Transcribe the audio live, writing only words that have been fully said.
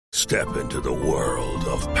Step into the world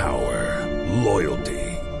of power, loyalty,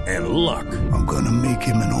 and luck. I'm gonna make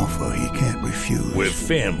him an offer he can't refuse. With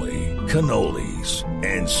family, cannolis,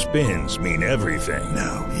 and spins mean everything.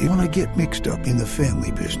 Now, you wanna get mixed up in the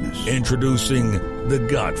family business. Introducing The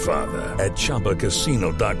Godfather at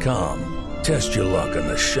ChumbaCasino.com. Test your luck in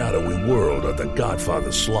the shadowy world of The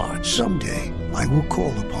Godfather slot. Someday, I will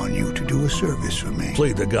call upon you to do a service for me.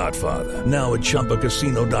 Play The Godfather now at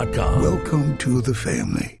ChumbaCasino.com. Welcome to the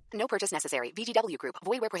family. No purchase necessary. VGW Group.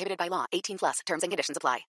 Void where prohibited by law. 18 plus. Terms and conditions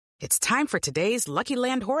apply. It's time for today's Lucky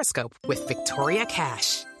Land horoscope with Victoria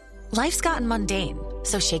Cash. Life's gotten mundane,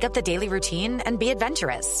 so shake up the daily routine and be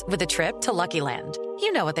adventurous with a trip to Lucky Land.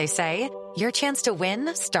 You know what they say. Your chance to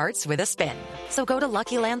win starts with a spin. So go to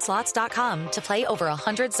LuckyLandSlots.com to play over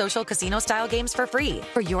 100 social casino-style games for free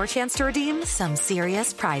for your chance to redeem some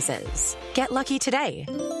serious prizes. Get lucky today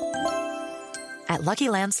at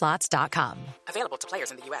LuckyLandSlots.com. Available to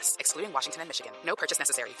players in the U.S., excluding Washington and Michigan. No purchase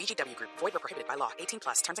necessary. VGW Group. Void where prohibited by law. 18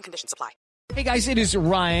 plus. Terms and conditions apply. Hey guys, it is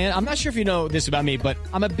Ryan. I'm not sure if you know this about me, but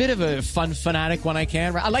I'm a bit of a fun fanatic when I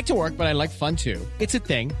can. I like to work, but I like fun too. It's a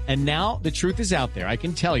thing. And now the truth is out there. I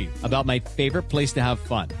can tell you about my favorite place to have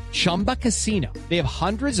fun. Chumba Casino. They have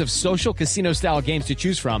hundreds of social casino style games to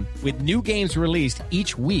choose from with new games released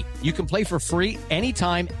each week. You can play for free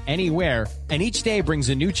anytime, anywhere. And each day brings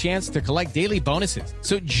a new chance to collect daily bonuses.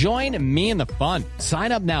 So join me in the fun.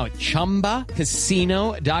 Sign up now at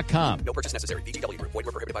ChumbaCasino.com. No purchase necessary. VGW Group. Void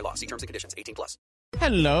where prohibited by law. See terms and conditions. 18 plus.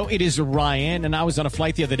 Hello, it is Ryan, and I was on a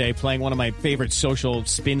flight the other day playing one of my favorite social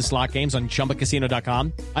spin slot games on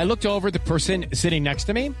ChumbaCasino.com. I looked over at the person sitting next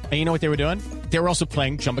to me, and you know what they were doing? They were also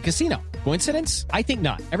playing Chumba Casino. Coincidence? I think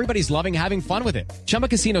not. Everybody's loving having fun with it. Chumba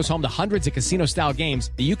Casino is home to hundreds of casino-style games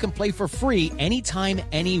that you can play for free anytime,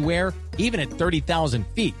 anywhere, even at 30,000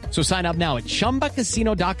 feet. So sign up now at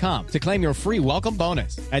ChumbaCasino.com to claim your free welcome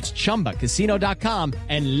bonus. That's ChumbaCasino.com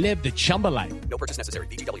and live the Chumba life. No purchase necessary.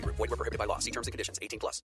 VGW Group. Void where prohibited by law. See terms and conditions. 18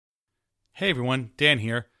 plus. Hey everyone, Dan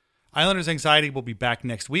here. Islanders Anxiety will be back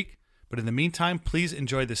next week, but in the meantime, please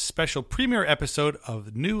enjoy this special premiere episode of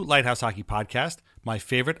the new Lighthouse Hockey Podcast, My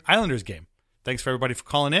Favorite Islanders Game. Thanks for everybody for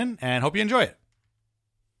calling in, and hope you enjoy it.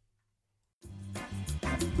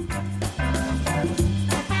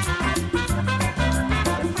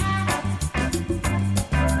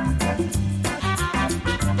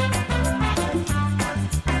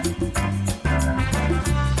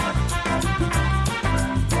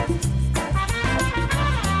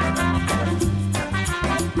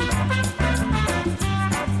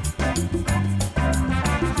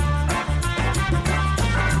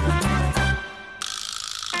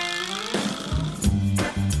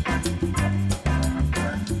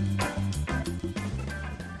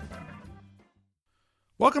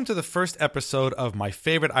 Welcome to the first episode of My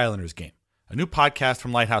Favorite Islanders Game, a new podcast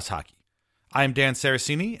from Lighthouse Hockey. I am Dan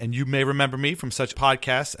Saracini, and you may remember me from such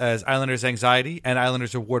podcasts as Islanders Anxiety and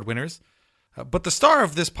Islanders Award winners. But the star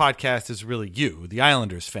of this podcast is really you, the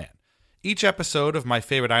Islanders fan. Each episode of My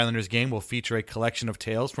Favorite Islanders Game will feature a collection of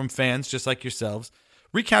tales from fans just like yourselves,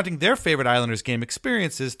 recounting their favorite Islanders game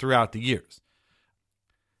experiences throughout the years.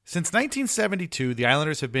 Since 1972, the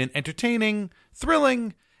Islanders have been entertaining,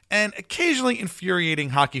 thrilling, and occasionally infuriating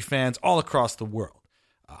hockey fans all across the world.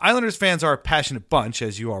 Islanders fans are a passionate bunch,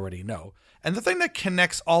 as you already know, and the thing that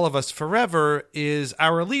connects all of us forever is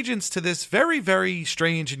our allegiance to this very, very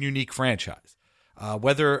strange and unique franchise.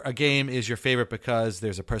 Whether a game is your favorite because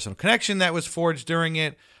there's a personal connection that was forged during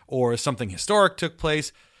it, or something historic took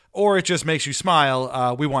place, or it just makes you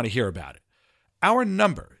smile, we want to hear about it. Our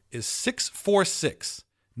number is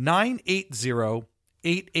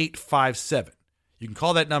 646-980-8857. You can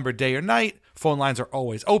call that number day or night. Phone lines are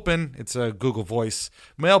always open. It's a Google Voice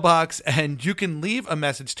mailbox, and you can leave a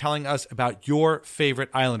message telling us about your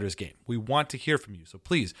favorite Islanders game. We want to hear from you, so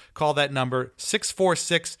please call that number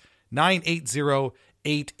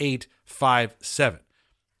 646-980-8857.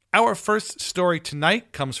 Our first story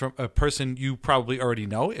tonight comes from a person you probably already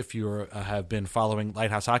know if you have been following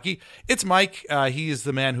Lighthouse Hockey. It's Mike. He is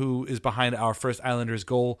the man who is behind our first Islanders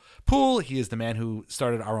goal pool. He is the man who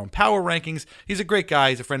started our own power rankings. He's a great guy.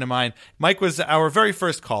 He's a friend of mine. Mike was our very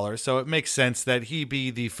first caller, so it makes sense that he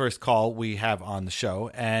be the first call we have on the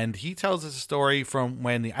show. And he tells us a story from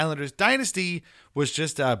when the Islanders dynasty was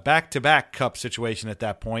just a back-to-back cup situation at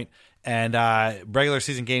that point. And regular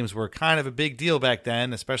season games were kind of a big deal back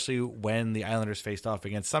then, especially when the Islanders faced off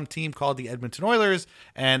against some team called the Edmonton Oilers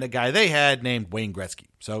and a guy they had named Wayne Gretzky.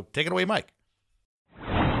 So take it away, Mike.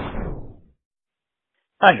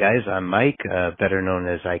 Hi, guys. I'm Mike, better known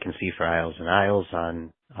as I Can See for Isles and Isles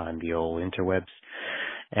on the old interwebs.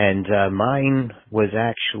 And mine was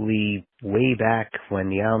actually way back when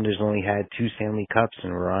the Islanders only had 2 Stanley Cups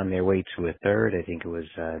and were on their way to a third. I think it was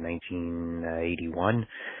 1981.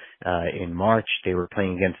 In March, they were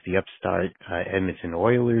playing against the upstart Edmonton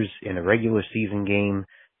Oilers in a regular season game.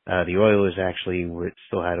 The Oilers actually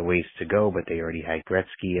still had a ways to go, but they already had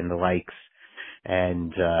Gretzky and the likes.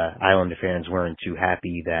 And Islander fans weren't too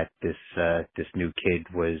happy that this new kid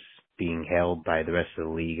was being hailed by the rest of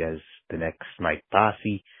the league as the next Mike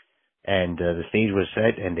Bossy. And the stage was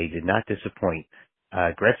set, and they did not disappoint.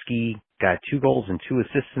 Gretzky got 2 goals and 2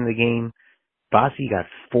 assists in the game. Bossy got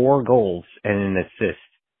 4 goals and an assist.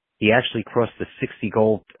 He actually crossed the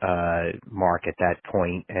 60-goal mark at that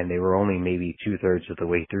point, and they were only maybe 2/3 of the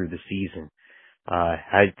way through the season.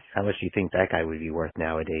 How much do you think that guy would be worth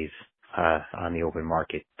nowadays on the open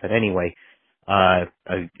market? But anyway,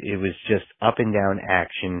 it was just up and down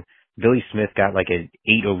action. Billy Smith got like an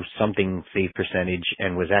 80-something save percentage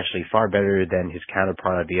and was actually far better than his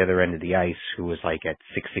counterpart at the other end of the ice, who was like at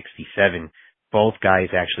 667. Both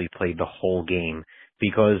guys actually played the whole game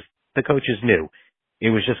because the coaches knew it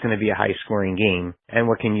was just going to be a high-scoring game, and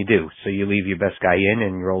what can you do? So you leave your best guy in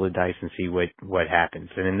and roll the dice and see what happens.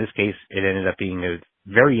 And in this case, it ended up being a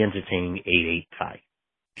very entertaining 8-8 tie.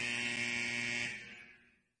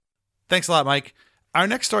 Thanks a lot, Mike. Our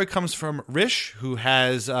next story comes from Rish, who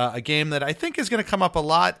has a game that I think is going to come up a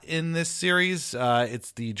lot in this series.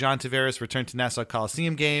 It's the John Tavares Return to Nassau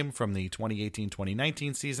Coliseum game from the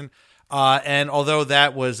 2018-2019 season. And although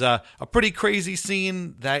that was a pretty crazy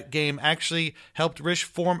scene, that game actually helped Rish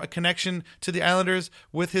form a connection to the Islanders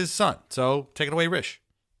with his son. So take it away, Rish.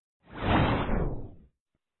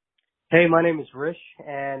 Hey, my name is Rish,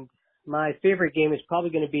 and my favorite game is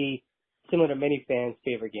probably going to be similar to many fans'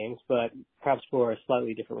 favorite games, but perhaps for a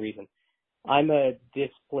slightly different reason. I'm a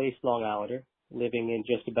displaced Long Islander living in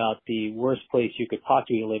just about the worst place you could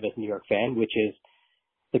possibly live as a New York fan, which is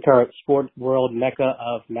the current sport world mecca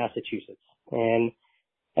of Massachusetts. And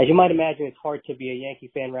as you might imagine, it's hard to be a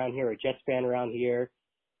Yankee fan around here or a Jets fan around here.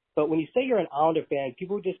 But when you say you're an Islander fan,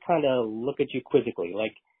 people just kind of look at you quizzically,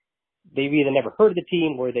 like they've either never heard of the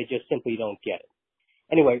team or they just simply don't get it.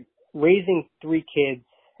 Anyway, raising 3 kids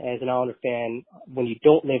as an Islander fan when you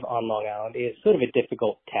don't live on Long Island is sort of a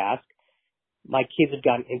difficult task. My kids have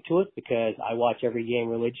gotten into it because I watch every game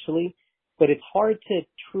religiously, but it's hard to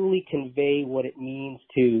truly convey what it means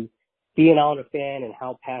to be an Islander fan and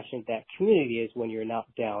how passionate that community is when you're not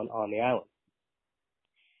down on the island.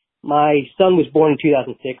 My son was born in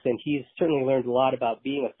 2006, and he's certainly learned a lot about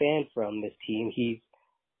being a fan from this team. He's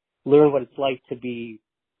learned what it's like to be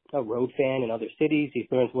a road fan in other cities. He's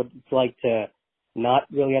learned what it's like to not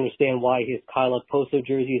really understand why his Kyle Poso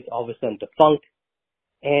jersey is all of a sudden defunct.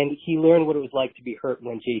 And he learned what it was like to be hurt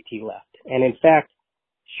when JT left. And in fact,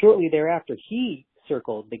 shortly thereafter, he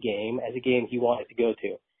circled the game as a game he wanted to go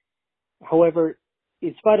to. However,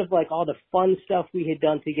 in spite of like all the fun stuff we had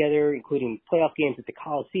done together, including playoff games at the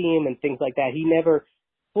Coliseum and things like that, he never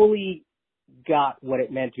fully got what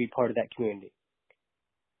it meant to be part of that community.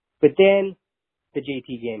 But then the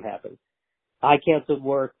JT game happened. I canceled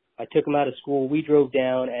work. I took him out of school. We drove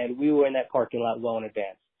down, and we were in that parking lot well in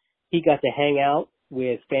advance. He got to hang out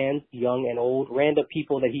with fans, young and old, random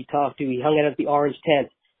people that he talked to. He hung out at the Orange tent,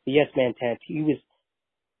 the Yes Man tent. He was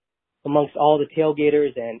amongst all the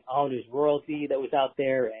tailgaters and Islanders royalty that was out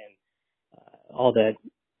there, and all the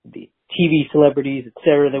TV celebrities,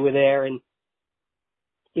 etc., that were there. And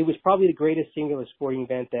it was probably the greatest singular sporting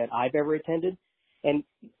event that I've ever attended. And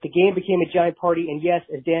the game became a giant party. And yes,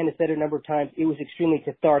 as Dan has said a number of times, it was extremely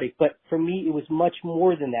cathartic. But for me, it was much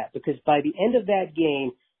more than that, because by the end of that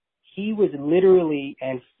game, he was literally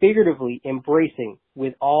and figuratively embracing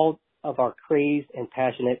with all of our crazed and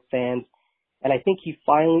passionate fans. And I think he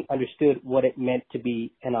finally understood what it meant to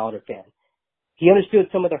be an Islander fan. He understood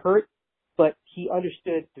some of the hurt, but he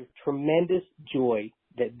understood the tremendous joy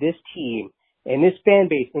that this team and this fan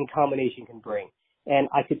base in combination can bring. And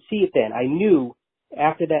I could see it then. I knew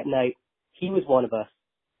after that night, he was one of us,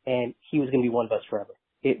 and he was going to be one of us forever.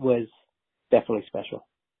 It was definitely special.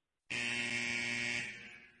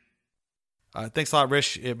 Thanks a lot,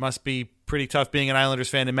 Rish. It must be pretty tough being an Islanders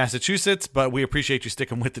fan in Massachusetts, but we appreciate you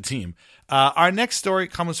sticking with the team. Our next story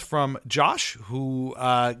comes from Josh, who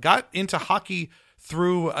got into hockey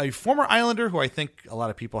through a former Islander who I think a lot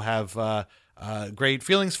of people have great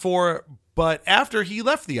feelings for, but after he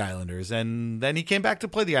left the Islanders, and then he came back to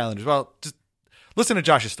play the Islanders. Well, just listen to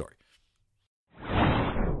Josh's story.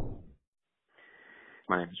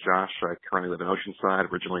 My name is Josh. I currently live in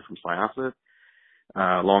Oceanside, originally from Syosset.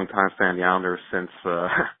 Long-time fan of the Islanders since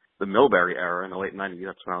the Milbury era in the late 90s.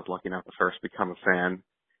 That's when I was lucky enough to first become a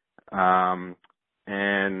fan.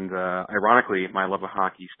 And ironically, my love of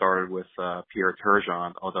hockey started with Pierre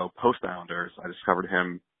Turgeon, although post-Islanders, I discovered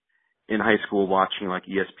him in high school watching like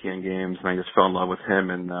ESPN games, and I just fell in love with him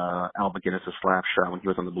and Al McGinnis' slap shot when he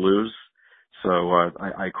was on the Blues. So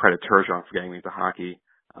I credit Turgeon for getting me into hockey.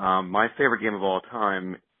 My favorite game of all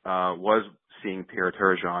time was seeing Pierre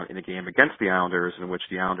Turgeon in a game against the Islanders in which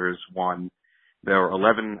the Islanders won. There were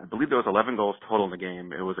 11, I believe there was 11 goals total in the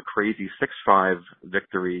game. It was a crazy 6-5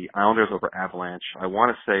 victory, Islanders over Avalanche. I want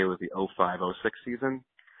to say it was the 05-06 season.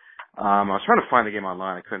 I was trying to find the game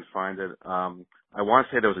online. I couldn't find it. I want to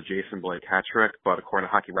say there was a Jason Blake hat trick, but according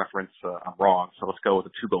to Hockey Reference, I'm wrong. So let's go with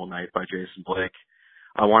a 2-goal night by Jason Blake.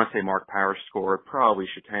 I want to say Mark Parrish scored, probably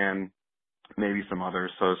Shatan, maybe some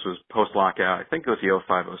others. So this was post-lockout. I think it was the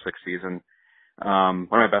 05-06 season. One of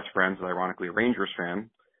my best friends is ironically a Rangers fan.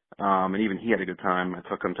 And even he had a good time. I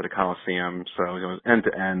took him to the Coliseum. So it was end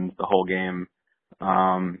to end, the whole game.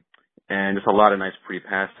 And just a lot of nice pretty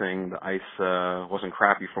passing. The ice, wasn't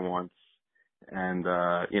crappy for once. And,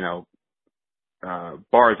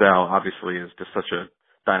 Barzal obviously is just such a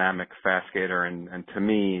dynamic fast skater. And to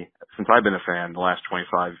me, since I've been a fan the last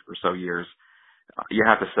 25 or so years, you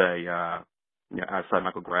have to say, outside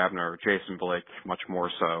Michael Grabner, Jason Blake, much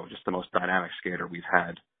more so, just the most dynamic skater we've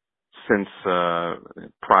had since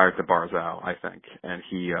prior to Barzal, I think. And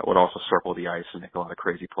he would also circle the ice and make a lot of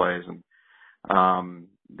crazy plays. And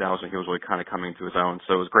that was when he was really kind of coming to his own.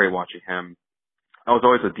 So it was great watching him. I was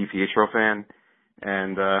always a DiPietro fan,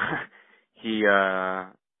 and he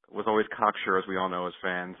was always cocksure, as we all know as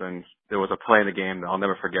fans. And there was a play in the game that I'll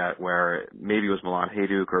never forget where maybe it was Milan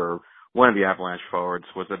Hajduk or one of the Avalanche forwards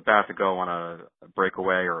was about to go on a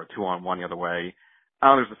breakaway or a 2-on-1 the other way.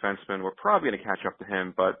 Islanders defensemen were probably going to catch up to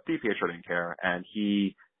him, but DiPietro didn't care, and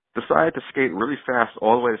he decided to skate really fast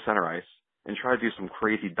all the way to center ice and try to do some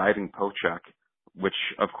crazy diving poke check, which,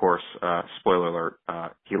 of course, spoiler alert,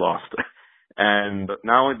 he lost. And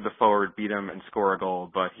not only did the forward beat him and score a goal,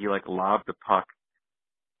 but he lobbed the puck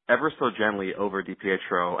ever so gently over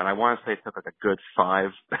DiPietro, and I want to say it took a good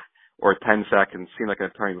 5 or 10 seconds, seemed like an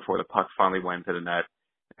eternity before the puck finally went to the net.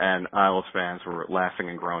 And Isles fans were laughing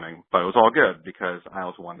and groaning, but it was all good because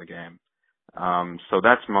Isles won the game. So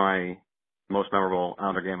that's my most memorable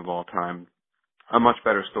Islander game of all time. A much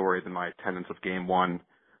better story than my attendance of Game 1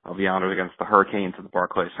 of the Islanders against the Hurricanes at the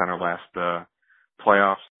Barclays Center last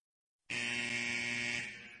playoffs.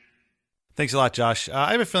 Thanks a lot, Josh.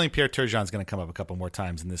 I have a feeling Pierre Turgeon is going to come up a couple more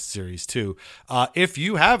times in this series, too. If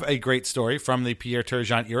you have a great story from the Pierre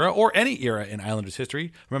Turgeon era or any era in Islanders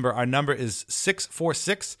history, remember our number is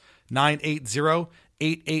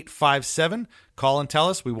 646-980-8857. Call and tell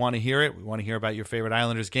us. We want to hear it. We want to hear about your favorite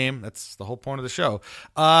Islanders game. That's the whole point of the show.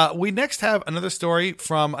 We next have another story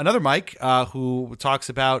from another Mike who talks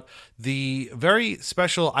about the very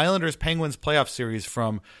special Islanders-Penguins playoff series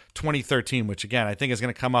from 2013, which, again, I think is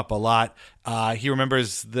going to come up a lot. He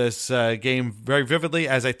remembers this game very vividly,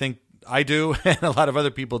 as I think I do, and a lot of other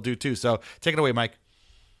people do, too. So take it away, Mike.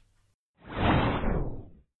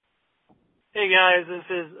 Hey guys, this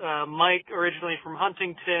is Mike, originally from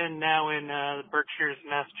Huntington, now in the Berkshires,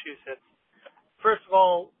 Massachusetts. First of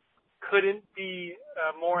all, couldn't be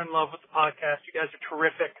more in love with the podcast. You guys are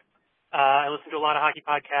terrific. I listen to a lot of hockey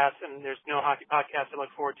podcasts, and there's no hockey podcast I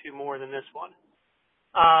look forward to more than this one.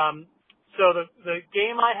 So the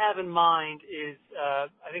game I have in mind is,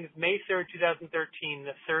 I think it's May 3rd, 2013,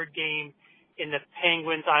 the third game in the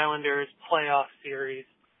Penguins-Islanders playoff series.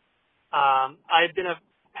 I've been a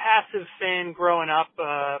passive fan growing up,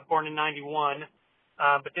 born in 91,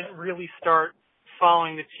 but didn't really start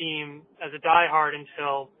following the team as a diehard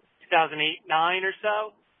until 2008-9 or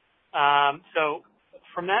so. So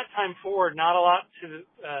from that time forward, not a lot to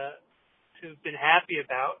have been happy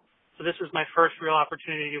about. So this was my first real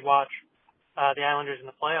opportunity to watch the Islanders in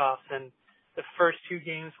the playoffs, and the first two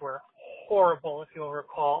games were horrible, if you'll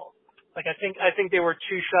recall. I think they were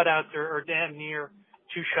 2 shutouts or damn near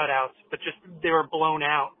 2 shutouts, but just they were blown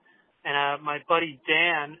out. And my buddy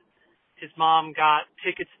Dan, his mom got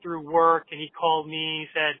tickets through work, and he called me. He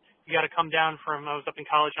said, "You got to come down from." I was up in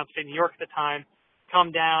college, upstate New York at the time.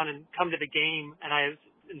 Come down and come to the game. And I was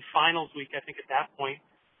in finals week, I think, at that point.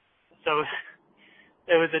 So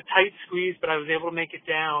it was a tight squeeze, but I was able to make it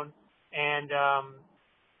down. And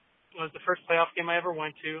it was the first playoff game I ever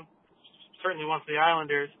went to. Certainly one for the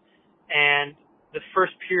Islanders. And the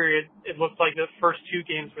first period, it looked like the first 2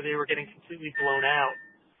 games where they were getting completely blown out.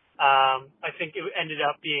 I think it ended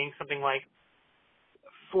up being something like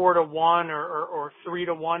 4-1 or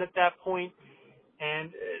 3-1 at that point.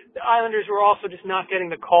 And the Islanders were also just not getting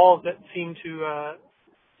the calls that seemed to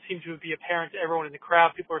be apparent to everyone in the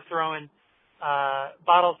crowd. People were throwing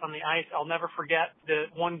bottles on the ice. I'll never forget the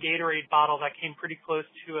one Gatorade bottle that came pretty close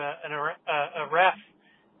to a ref,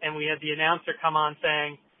 and we had the announcer come on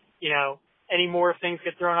saying, any more things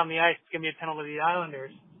get thrown on the ice, it's going to be a penalty to the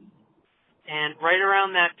Islanders. And right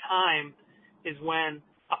around that time is when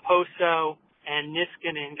Okposo and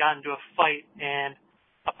Niskanen got into a fight, and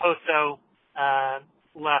Okposo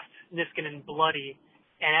left Niskanen bloody.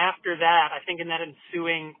 And after that, I think in that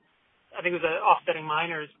ensuing, I think it was offsetting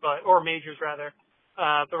minors, or majors rather.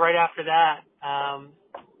 But right after that,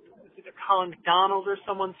 either Colin McDonald or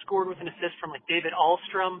someone scored with an assist from David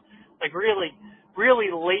Ahlstrom,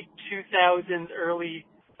 really late 2000s, early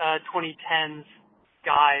 2010s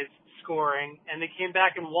guys scoring, and they came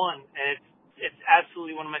back and won. And it's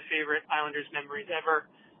absolutely one of my favorite Islanders memories ever.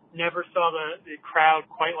 Never saw the crowd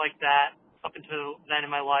quite like that up until then in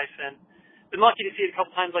my life, and been lucky to see it a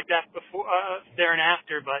couple times like that before, there and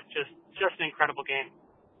after, but just an incredible game.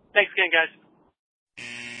 Thanks again, guys.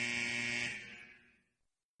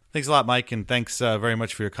 Thanks a lot, Mike, and thanks very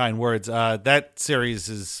much for your kind words. That series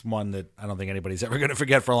is one that I don't think anybody's ever going to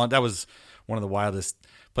forget for a long time. That was one of the wildest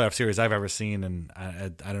playoff series I've ever seen, and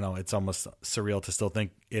I don't know, it's almost surreal to still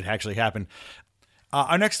think it actually happened.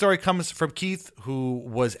 Our next story comes from Keith, who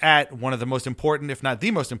was at one of the most important, if not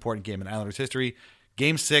the most important game in Islanders history,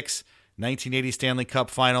 Game 6, 1980 Stanley Cup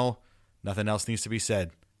Final. Nothing else needs to be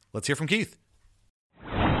said. Let's hear from Keith.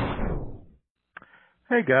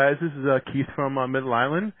 Hey guys, this is Keith from Middle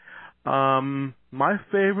Island. My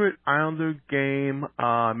favorite Islander game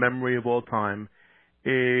memory of all time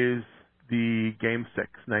is the Game 6,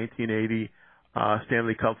 1980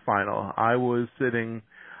 Stanley Cup Final. I was sitting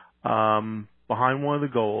behind one of the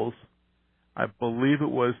goals. I believe it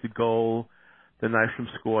was the goal that Nystrom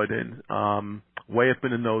scored in, way up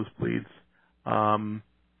in the nosebleeds.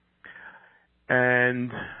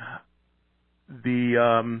 And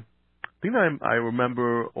the thing that I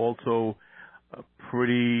remember also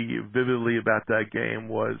pretty vividly about that game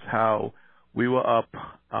was how we were up,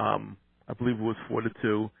 I believe it was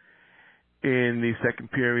 4-2 in the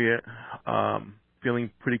second period, feeling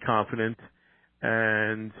pretty confident,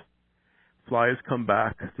 and Flyers come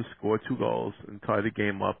back to score 2 goals and tie the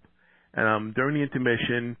game up. And during the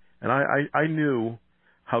intermission, and I knew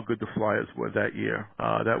how good the Flyers were that year.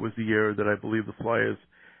 That was the year that I believe the Flyers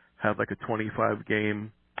had like a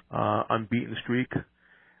 25-game unbeaten streak.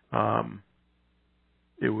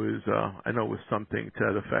 It was, I know it was something to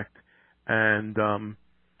that effect. And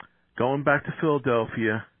going back to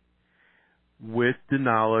Philadelphia with the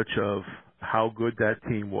knowledge of how good that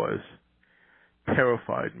team was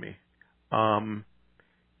terrified me.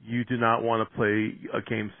 You do not want to play a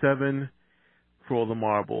Game 7 for all the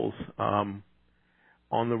marbles on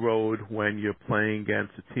the road when you're playing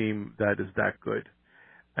against a team that is that good.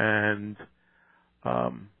 And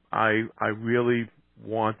I really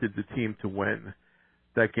wanted the team to win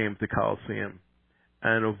that game at the Coliseum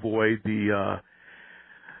and avoid the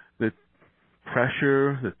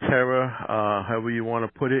pressure, the terror, however you want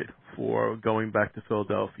to put it, for going back to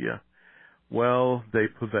Philadelphia. Well, they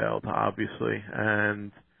prevailed, obviously,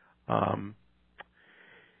 and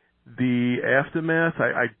the aftermath,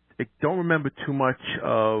 I don't remember too much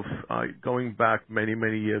of, going back many,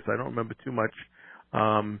 many years, I don't remember too much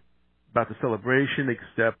about the celebration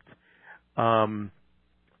except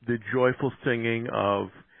the joyful singing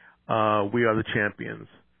of We Are the Champions.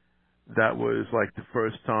 That was like the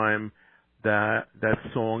first time that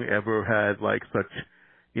song ever had like such,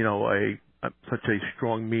 such a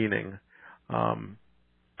strong meaning. And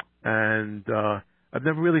I've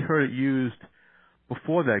never really heard it used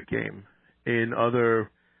before that game in other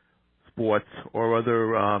sports or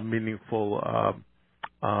other meaningful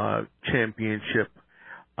championship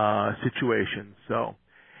situations. So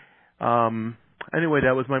anyway,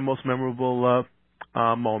 that was my most memorable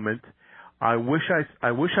moment. I wish I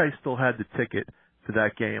still had the ticket for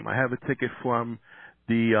that game. I have a ticket from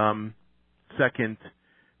the second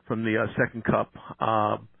cup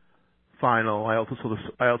final. I also saw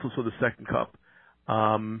the second cup,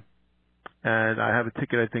 and I have a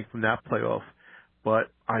ticket, I think, from that playoff.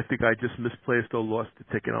 But I think I just misplaced or lost the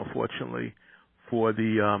ticket, unfortunately, for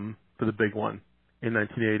the big one in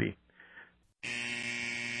 1980.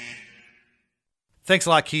 Thanks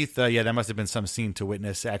a lot, Keith. Yeah, that must have been some scene to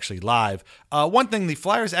witness actually live. One thing, the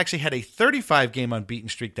Flyers actually had a 35-game unbeaten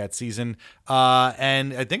streak that season,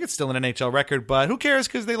 and I think it's still an NHL record, but who cares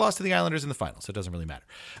because they lost to the Islanders in the final, so it doesn't really matter.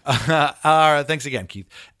 Thanks again, Keith.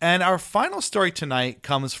 And our final story tonight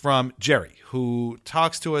comes from Jerry, who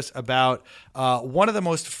talks to us about one of the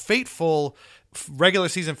most fateful regular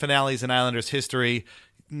season finales in Islanders history.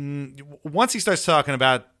 Once he starts talking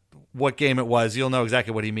about what game it was, you'll know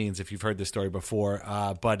exactly what he means if you've heard this story before.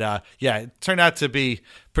 But yeah, it turned out to be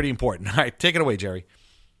pretty important. All right, take it away, Jerry.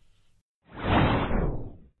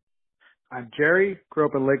 I'm Jerry, grew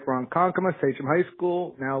up in Lake Ronkonkoma, Sachem High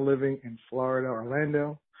School, now living in Florida,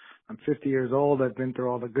 Orlando. I'm 50 years old. I've been through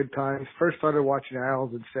all the good times. First started watching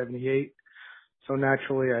Isles in 78. So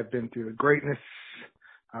naturally, I've been through the greatness.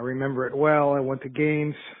 I remember it well. I went to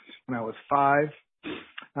games when I was 5.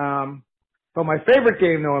 But my favorite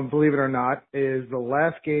game, though, and believe it or not, is the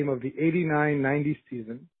last game of the 89-90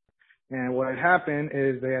 season. And what had happened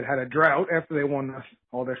is they had a drought after they won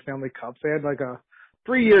all their Stanley Cups. They had like a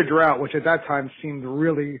 3-year drought, which at that time seemed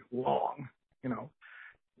really long,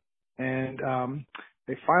 And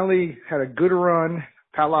they finally had a good run.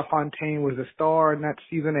 Pat LaFontaine was the star in that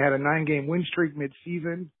season. They had a 9-game win streak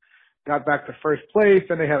mid-season, got back to first place,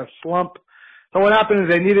 and they had a slump. So what happened is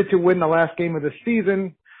they needed to win the last game of the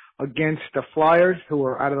season against the Flyers, who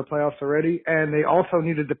were out of the playoffs already, and they also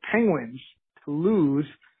needed the Penguins to lose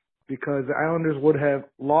because the Islanders would have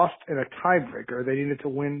lost in a tiebreaker. They needed to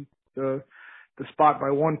win the spot by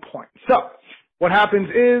 1 point. So what happens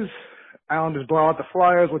is Islanders blow out the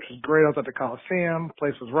Flyers, which was great. I was at the Coliseum. The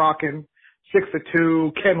place was rocking.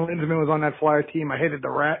 6-2. Ken Lindsman was on that Flyer team. I hated the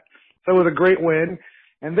Rat. So it was a great win.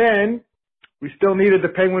 And then we still needed the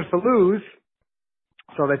Penguins to lose.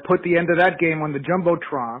 So they put the end of that game on the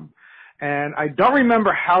Jumbotron. And I don't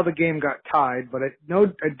remember how the game got tied, but I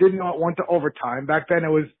did know it went to overtime. Back then it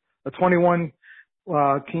was a 21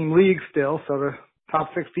 team league still. So the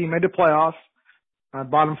top 6 team made the playoffs.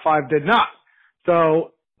 Bottom 5 did not.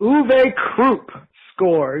 So Uwe Krupp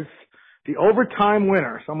scores the overtime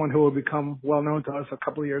winner, someone who will become well known to us a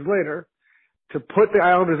couple of years later, to put the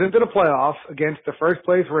Islanders into the playoffs against the first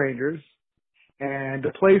place Rangers. And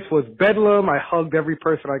the place was bedlam. I hugged every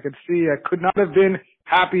person I could see. I could not have been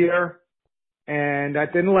happier. And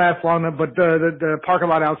that didn't last long, but the parking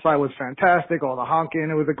lot outside was fantastic. All the honking.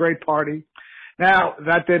 It was a great party. Now,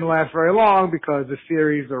 that didn't last very long because the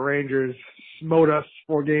series, the Rangers smote us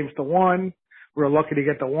 4-1. We were lucky to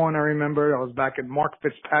get the one, I remember. I was back in Mark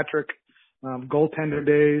Fitzpatrick, goaltender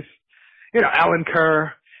days. Alan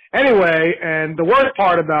Kerr. Anyway, and the worst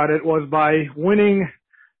part about it was by winning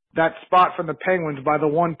that spot from the Penguins by the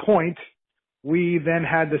 1 point, we then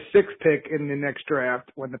had the 6th pick in the next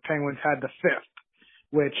draft when the Penguins had the 5th,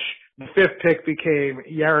 which the 5th pick became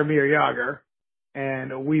Jaromir Jagr,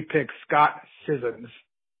 and we picked Scott Sissons.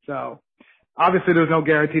 So obviously there was no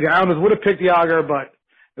guarantee. The Islanders would have picked Jagr, but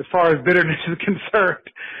as far as bitterness is concerned,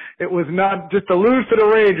 it was not just to lose to the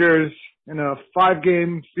Rangers in a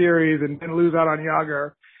 5-game series and then lose out on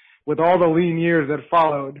Jagr with all the lean years that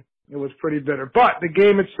followed. It was pretty bitter. But the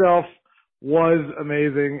game itself was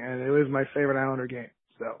amazing, and it was my favorite Islander game.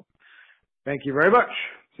 So thank you very much.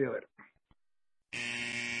 See you later.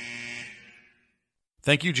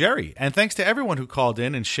 Thank you, Jerry. And thanks to everyone who called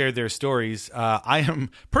in and shared their stories. I am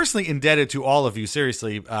personally indebted to all of you,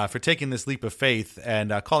 seriously, for taking this leap of faith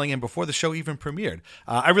and calling in before the show even premiered.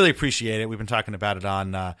 I really appreciate it. We've been talking about it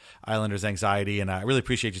on Islanders Anxiety, and I really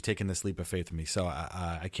appreciate you taking this leap of faith with me. So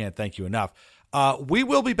I can't thank you enough. We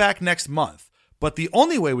will be back next month, but the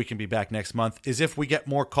only way we can be back next month is if we get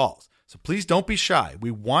more calls. So please don't be shy. We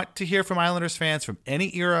want to hear from Islanders fans from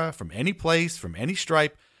any era, from any place, from any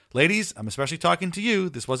stripe. Ladies, I'm especially talking to you.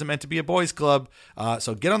 This wasn't meant to be a boys' club.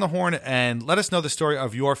 So get on the horn and let us know the story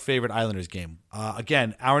of your favorite Islanders game.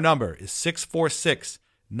 Again, our number is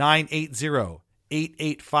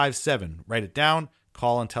 646-980-8857. Write it down,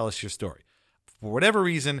 call, and tell us your story. For whatever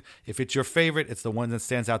reason, if it's your favorite, it's the one that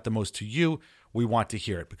stands out the most to you, we want to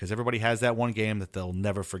hear it because everybody has that one game that they'll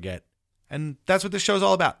never forget. And that's what this show's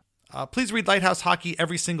all about. Please read Lighthouse Hockey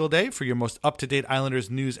every single day for your most up-to-date Islanders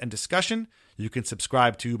news and discussion. You can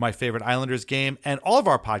subscribe to My Favorite Islanders Game and all of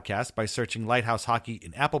our podcasts by searching Lighthouse Hockey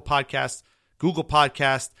in Apple Podcasts, Google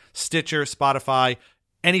Podcasts, Stitcher, Spotify,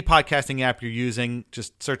 any podcasting app you're using.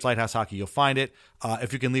 Just search Lighthouse Hockey, you'll find it.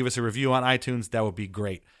 If you can leave us a review on iTunes, that would be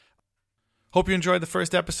great. Hope you enjoyed the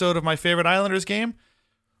first episode of My Favorite Islanders Game.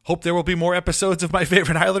 Hope there will be more episodes of My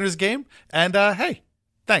Favorite Islanders Game. And hey,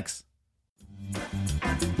 thanks.